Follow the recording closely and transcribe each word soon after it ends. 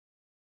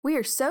We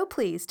are so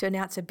pleased to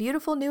announce a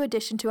beautiful new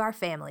addition to our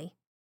family.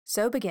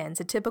 So begins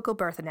a typical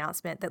birth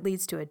announcement that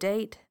leads to a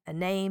date, a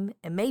name,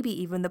 and maybe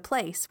even the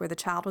place where the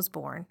child was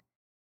born.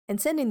 In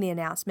sending the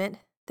announcement,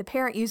 the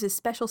parent uses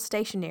special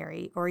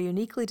stationery or a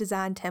uniquely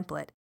designed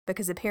template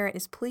because the parent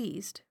is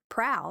pleased,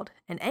 proud,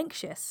 and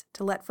anxious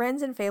to let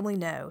friends and family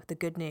know the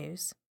good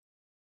news.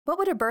 What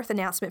would a birth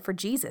announcement for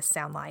Jesus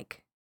sound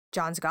like?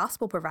 John's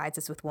Gospel provides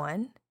us with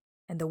one.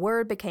 And the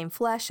Word became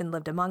flesh and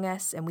lived among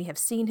us, and we have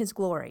seen his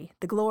glory,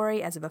 the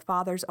glory as of a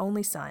Father's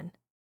only Son.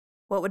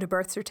 What would a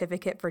birth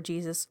certificate for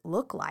Jesus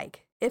look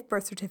like if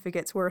birth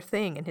certificates were a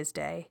thing in his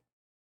day?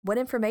 What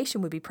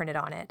information would be printed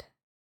on it?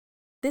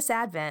 This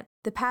Advent,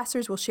 the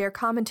pastors will share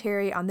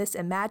commentary on this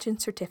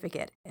imagined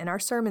certificate in our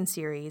sermon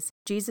series,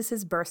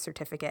 Jesus' Birth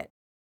Certificate.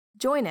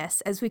 Join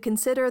us as we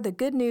consider the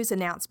good news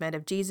announcement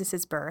of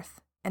Jesus' birth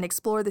and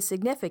explore the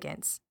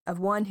significance of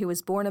one who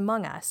was born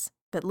among us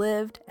but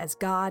lived as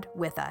God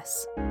with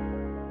us.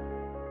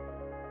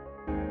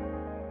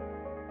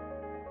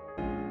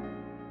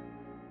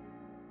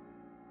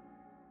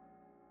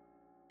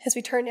 As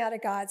we turn now to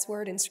God's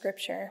word in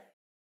Scripture,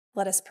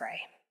 let us pray.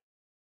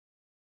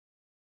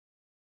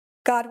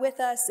 God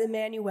with us,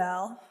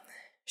 Emmanuel,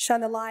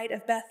 shine the light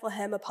of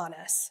Bethlehem upon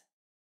us.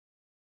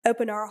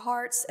 Open our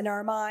hearts and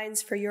our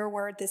minds for your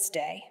word this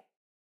day.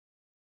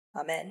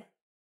 Amen.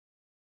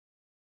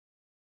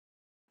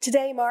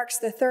 Today marks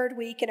the third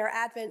week in our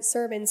Advent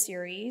sermon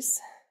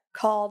series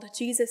called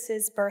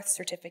Jesus' Birth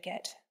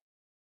Certificate.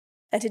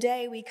 And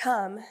today we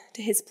come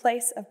to his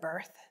place of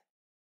birth,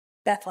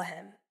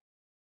 Bethlehem.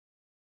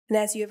 And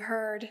as you have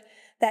heard,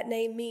 that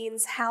name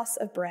means house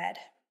of bread.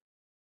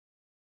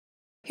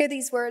 Hear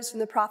these words from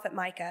the prophet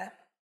Micah.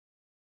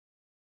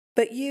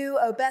 But you,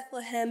 O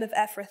Bethlehem of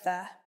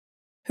Ephrathah,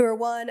 who are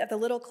one of the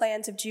little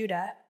clans of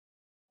Judah,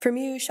 from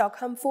you shall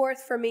come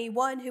forth for me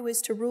one who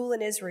is to rule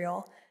in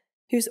Israel,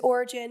 whose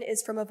origin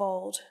is from of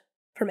old,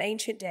 from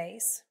ancient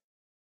days.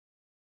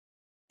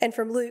 And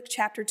from Luke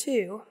chapter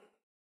 2,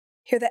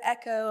 hear the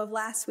echo of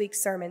last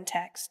week's sermon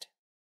text.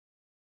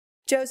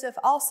 Joseph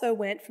also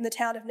went from the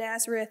town of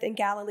Nazareth in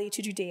Galilee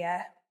to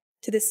Judea,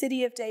 to the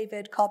city of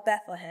David called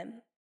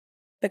Bethlehem,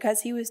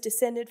 because he was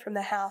descended from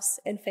the house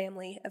and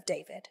family of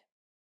David.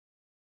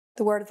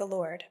 The word of the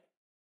Lord.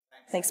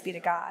 Thanks be to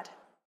God.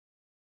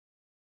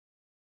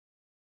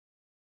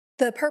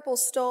 The purple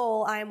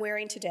stole I am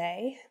wearing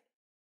today,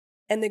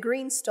 and the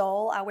green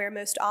stole I wear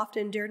most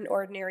often during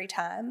ordinary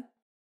time,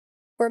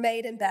 were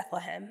made in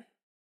Bethlehem.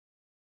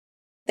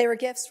 They were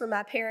gifts from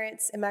my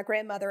parents and my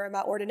grandmother at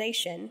my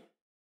ordination.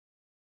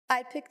 I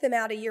had picked them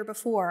out a year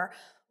before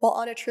while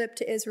on a trip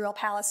to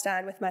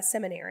Israel-Palestine with my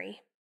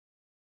seminary.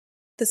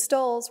 The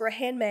stoles were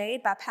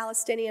handmade by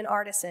Palestinian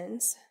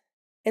artisans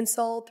and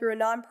sold through a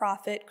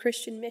nonprofit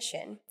Christian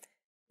mission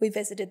we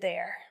visited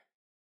there.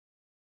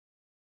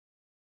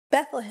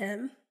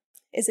 Bethlehem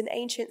is an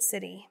ancient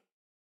city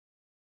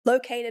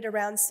located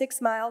around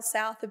 6 miles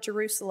south of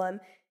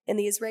Jerusalem in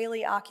the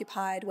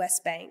Israeli-occupied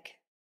West Bank.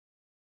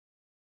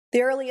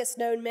 The earliest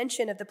known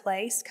mention of the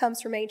place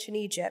comes from ancient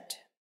Egypt,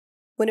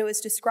 when it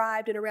was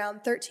described in around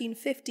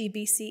 1350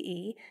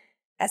 BCE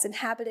as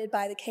inhabited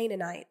by the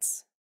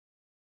Canaanites.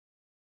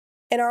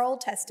 In our Old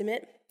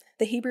Testament,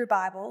 the Hebrew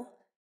Bible,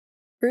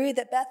 we read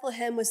that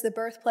Bethlehem was the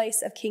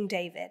birthplace of King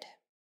David.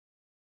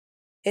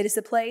 It is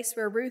the place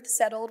where Ruth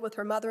settled with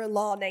her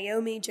mother-in-law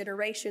Naomi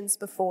generations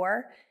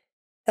before,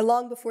 and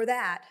long before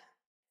that,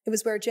 it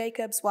was where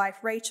Jacob's wife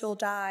Rachel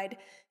died,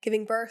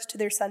 giving birth to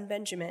their son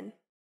Benjamin,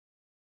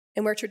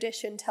 and where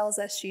tradition tells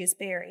us she is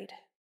buried.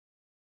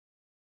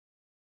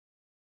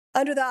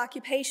 Under the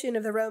occupation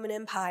of the Roman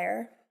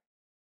Empire,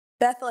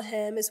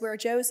 Bethlehem is where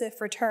Joseph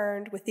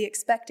returned with the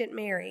expectant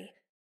Mary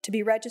to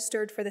be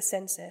registered for the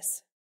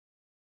census.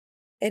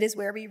 It is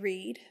where we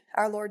read,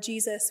 our Lord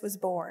Jesus was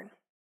born.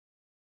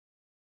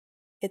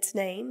 Its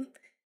name,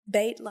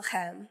 Beit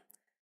Lehem,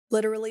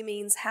 literally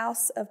means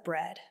house of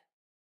bread.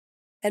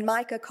 And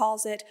Micah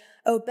calls it,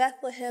 O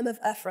Bethlehem of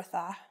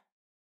Ephrathah,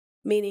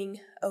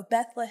 meaning, O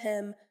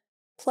Bethlehem,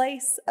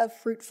 place of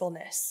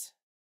fruitfulness.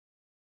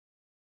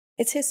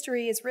 Its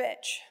history is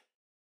rich,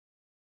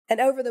 and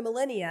over the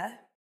millennia,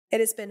 it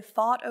has been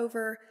fought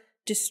over,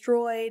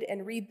 destroyed,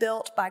 and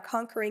rebuilt by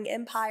conquering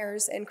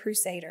empires and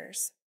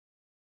crusaders.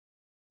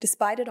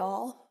 Despite it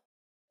all,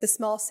 the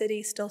small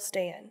city still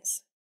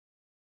stands.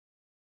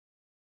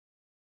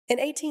 In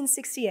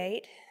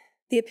 1868,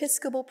 the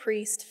Episcopal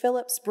priest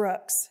Phillips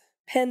Brooks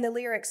penned the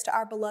lyrics to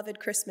our beloved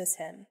Christmas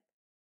hymn,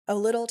 O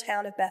Little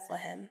Town of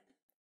Bethlehem,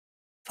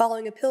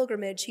 following a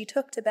pilgrimage he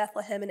took to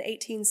Bethlehem in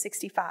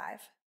 1865.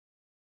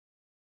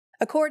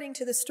 According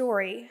to the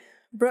story,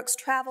 Brooks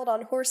traveled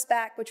on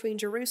horseback between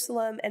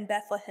Jerusalem and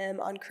Bethlehem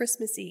on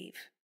Christmas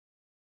Eve.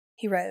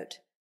 He wrote,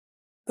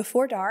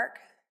 Before dark,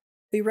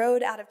 we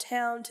rode out of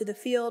town to the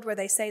field where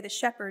they say the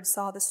shepherds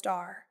saw the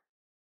star.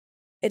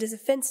 It is a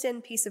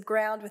fenced-in piece of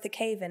ground with a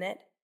cave in it,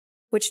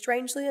 which,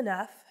 strangely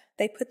enough,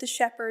 they put the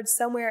shepherds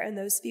somewhere in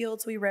those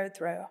fields we rode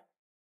through.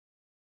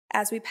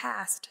 As we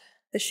passed,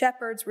 the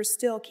shepherds were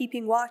still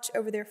keeping watch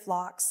over their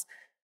flocks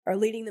or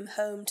leading them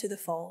home to the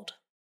fold.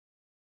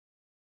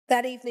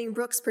 That evening,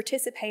 Brooks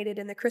participated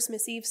in the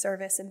Christmas Eve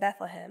service in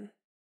Bethlehem.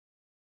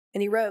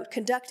 And he wrote,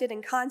 conducted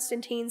in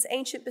Constantine's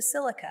ancient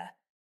basilica,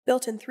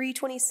 built in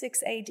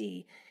 326 AD,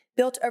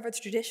 built over the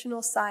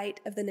traditional site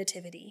of the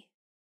Nativity,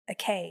 a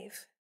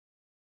cave.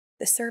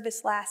 The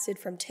service lasted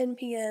from 10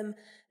 p.m.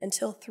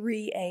 until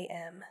 3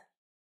 a.m.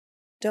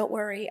 Don't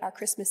worry, our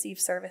Christmas Eve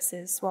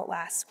services won't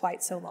last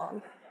quite so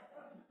long.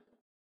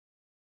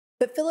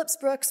 But Phillips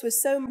Brooks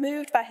was so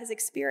moved by his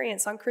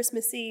experience on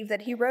Christmas Eve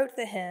that he wrote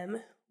the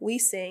hymn we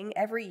sing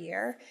every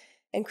year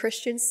and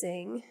Christians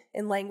sing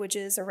in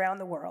languages around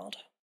the world.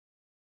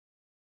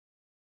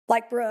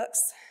 Like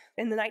Brooks,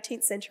 in the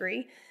 19th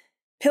century,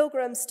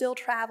 pilgrims still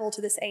travel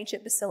to this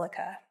ancient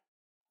basilica,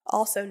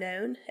 also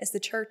known as the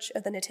Church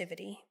of the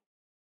Nativity,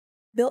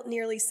 built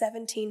nearly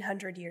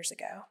 1,700 years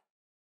ago.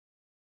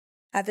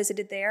 I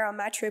visited there on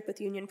my trip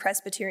with Union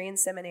Presbyterian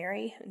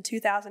Seminary in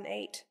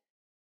 2008,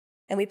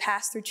 and we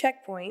passed through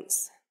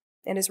checkpoints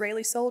and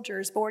Israeli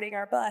soldiers boarding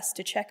our bus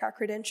to check our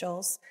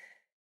credentials,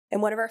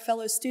 and one of our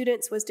fellow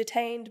students was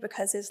detained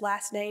because his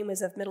last name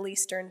was of Middle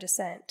Eastern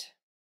descent.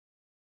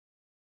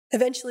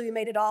 Eventually, we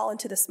made it all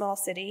into the small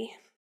city,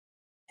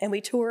 and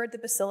we toured the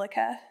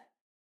basilica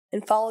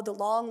and followed the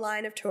long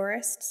line of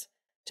tourists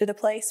to the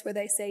place where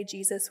they say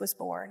Jesus was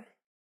born.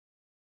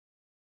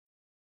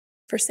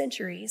 For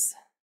centuries,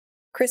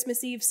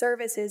 Christmas Eve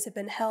services have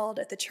been held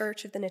at the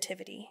Church of the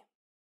Nativity.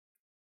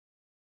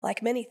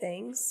 Like many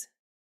things,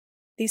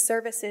 these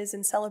services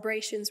and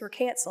celebrations were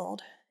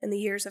canceled in the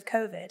years of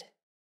COVID,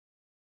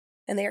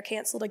 and they are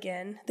canceled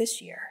again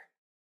this year,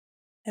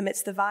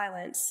 amidst the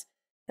violence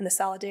and the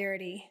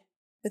solidarity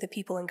with the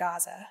people in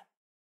Gaza.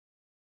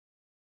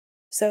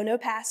 So no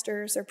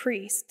pastors or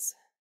priests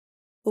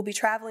will be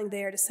traveling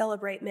there to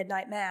celebrate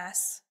midnight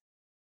mass.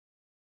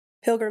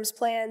 Pilgrims'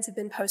 plans have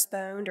been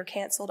postponed or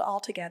canceled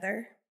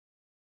altogether,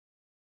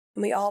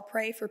 and we all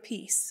pray for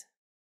peace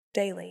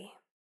daily.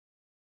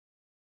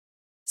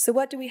 So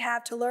what do we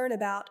have to learn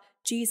about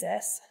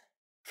Jesus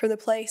from the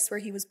place where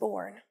he was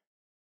born?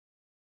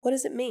 What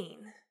does it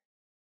mean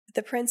that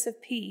the Prince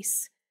of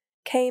Peace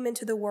came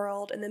into the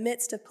world in the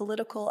midst of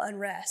political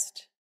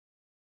unrest,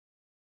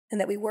 and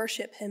that we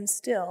worship him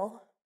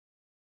still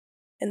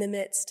in the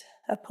midst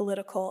of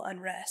political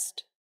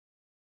unrest?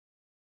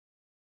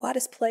 Why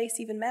does place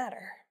even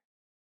matter?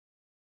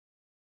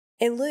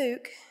 In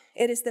Luke,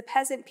 it is the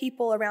peasant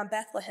people around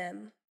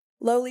Bethlehem,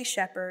 lowly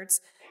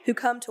shepherds, who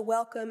come to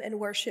welcome and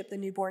worship the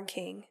newborn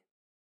king.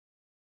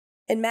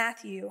 In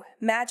Matthew,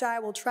 Magi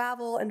will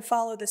travel and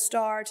follow the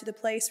star to the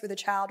place where the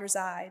child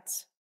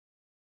resides.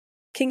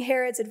 King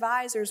Herod's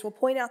advisors will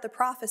point out the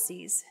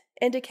prophecies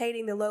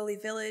indicating the lowly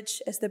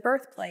village as the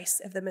birthplace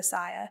of the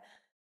Messiah,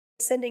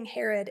 sending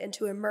Herod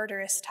into a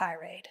murderous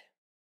tirade.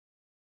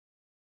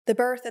 The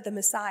birth of the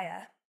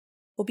Messiah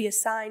will be a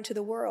sign to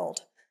the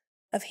world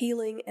of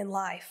healing and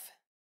life.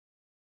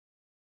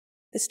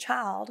 This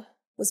child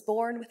was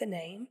born with a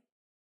name.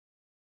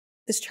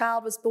 This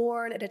child was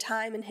born at a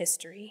time in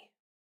history.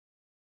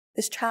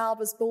 This child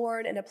was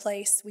born in a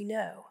place we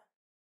know.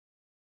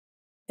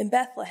 In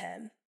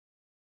Bethlehem,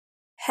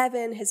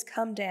 heaven has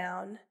come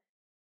down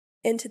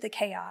into the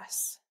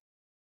chaos.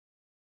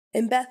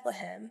 In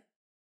Bethlehem,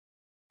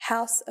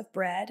 house of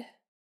bread,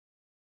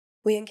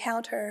 we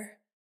encounter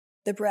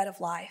the bread of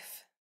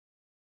life.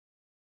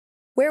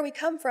 Where we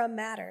come from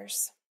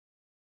matters.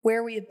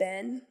 Where we have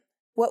been,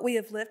 what we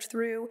have lived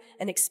through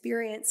and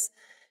experienced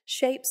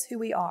shapes who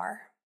we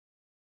are.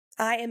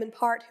 I am in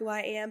part who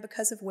I am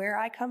because of where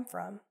I come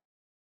from.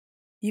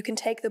 You can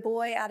take the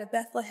boy out of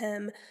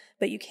Bethlehem,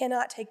 but you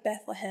cannot take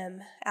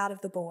Bethlehem out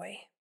of the boy.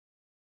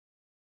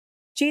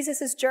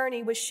 Jesus'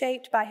 journey was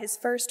shaped by his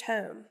first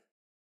home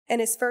and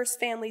his first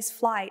family's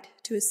flight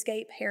to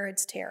escape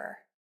Herod's terror.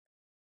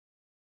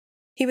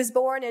 He was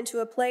born into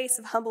a place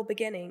of humble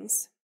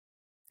beginnings,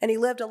 and he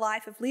lived a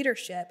life of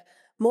leadership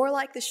more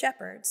like the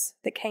shepherds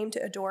that came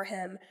to adore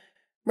him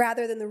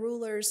rather than the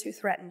rulers who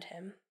threatened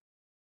him.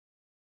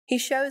 He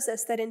shows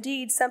us that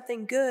indeed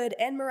something good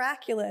and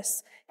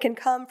miraculous can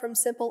come from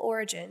simple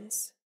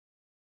origins,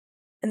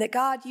 and that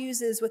God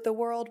uses what the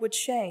world would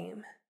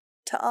shame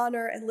to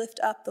honor and lift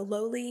up the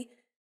lowly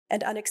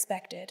and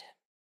unexpected.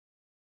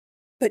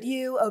 But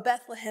you, O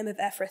Bethlehem of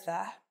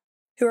Ephrathah,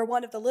 who are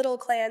one of the little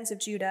clans of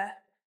Judah,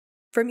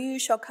 from you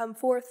shall come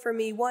forth for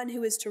me one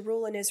who is to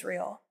rule in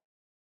Israel,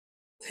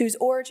 whose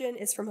origin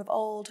is from of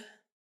old,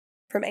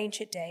 from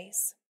ancient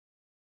days.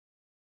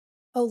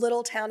 O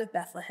little town of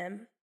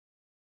Bethlehem,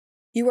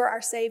 you were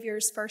our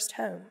Savior's first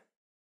home.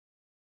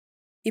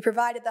 You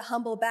provided the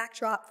humble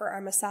backdrop for our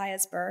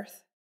Messiah's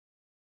birth.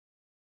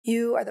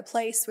 You are the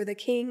place where the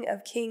King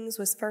of Kings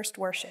was first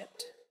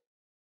worshipped.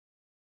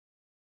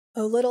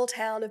 O little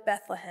town of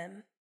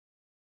Bethlehem,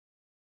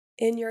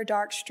 in your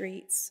dark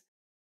streets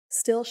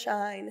still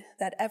shine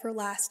that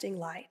everlasting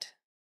light.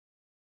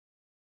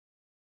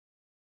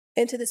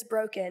 Into this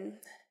broken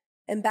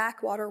and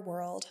backwater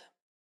world,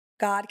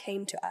 God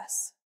came to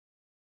us.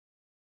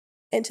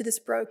 Into this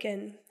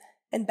broken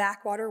and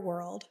backwater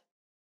world,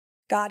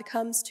 God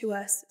comes to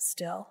us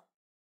still.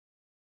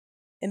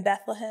 In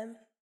Bethlehem,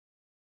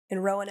 in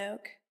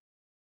Roanoke.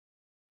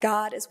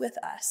 God is with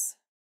us.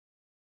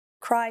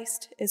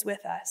 Christ is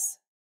with us.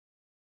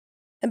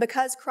 And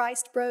because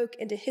Christ broke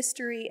into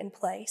history and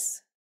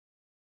place,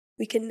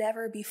 we can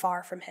never be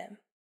far from him.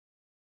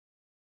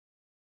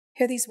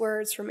 Hear these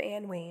words from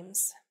Anne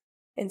Weems,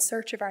 In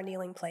Search of Our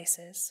Kneeling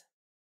Places.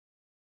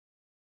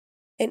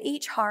 In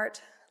each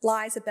heart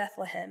lies a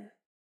Bethlehem,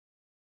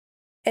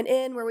 an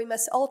inn where we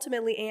must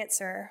ultimately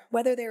answer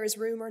whether there is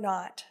room or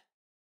not.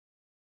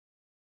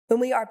 When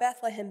we are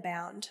Bethlehem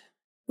bound,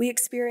 we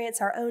experience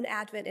our own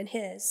advent in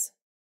his.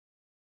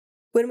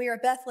 When we are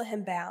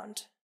Bethlehem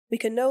bound, we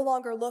can no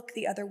longer look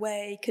the other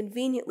way,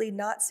 conveniently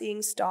not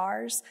seeing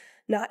stars,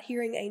 not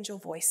hearing angel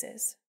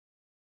voices.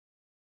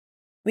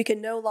 We can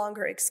no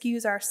longer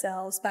excuse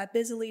ourselves by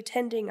busily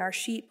tending our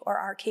sheep or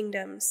our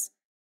kingdoms.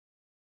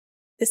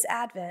 This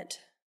Advent,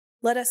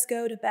 let us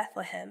go to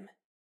Bethlehem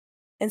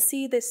and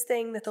see this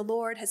thing that the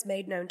Lord has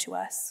made known to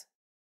us.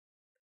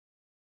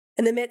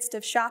 In the midst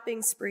of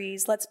shopping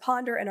sprees, let's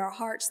ponder in our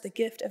hearts the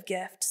gift of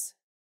gifts.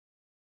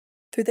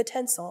 Through the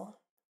tinsel,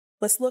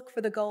 let's look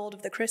for the gold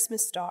of the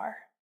Christmas star.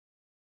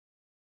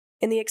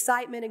 In the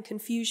excitement and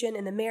confusion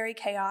and the merry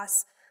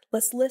chaos,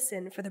 let's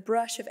listen for the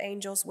brush of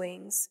angels'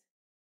 wings.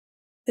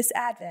 This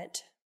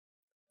Advent,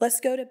 let's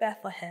go to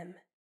Bethlehem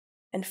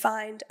and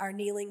find our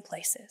kneeling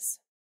places.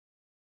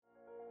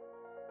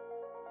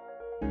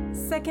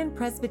 Second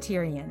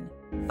Presbyterian,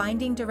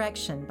 Finding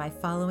Direction by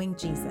Following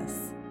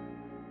Jesus.